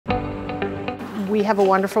We have a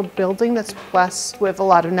wonderful building that's blessed with a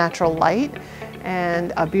lot of natural light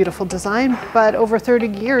and a beautiful design, but over 30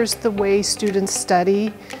 years, the way students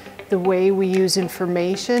study, the way we use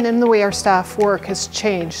information, and the way our staff work has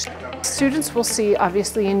changed. Students will see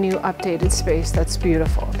obviously a new updated space that's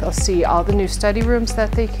beautiful. They'll see all the new study rooms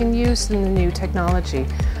that they can use and the new technology.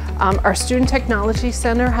 Our Student Technology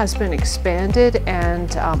Center has been expanded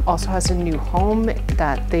and also has a new home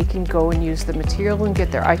that they can go and use the material and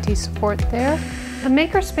get their IT support there. The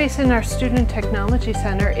Makerspace in our Student Technology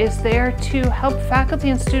Center is there to help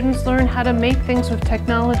faculty and students learn how to make things with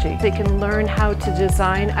technology. They can learn how to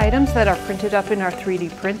design items that are printed up in our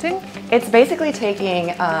 3D printing. It's basically taking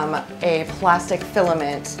a plastic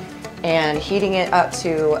filament and heating it up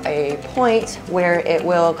to a point where it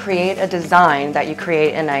will create a design that you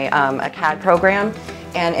create in a CAD program,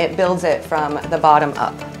 and it builds it from the bottom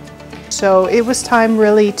up. So it was time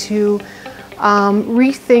really to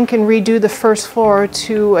rethink and redo the first floor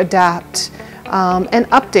to adapt and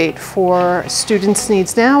update for students'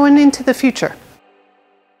 needs now and into the future.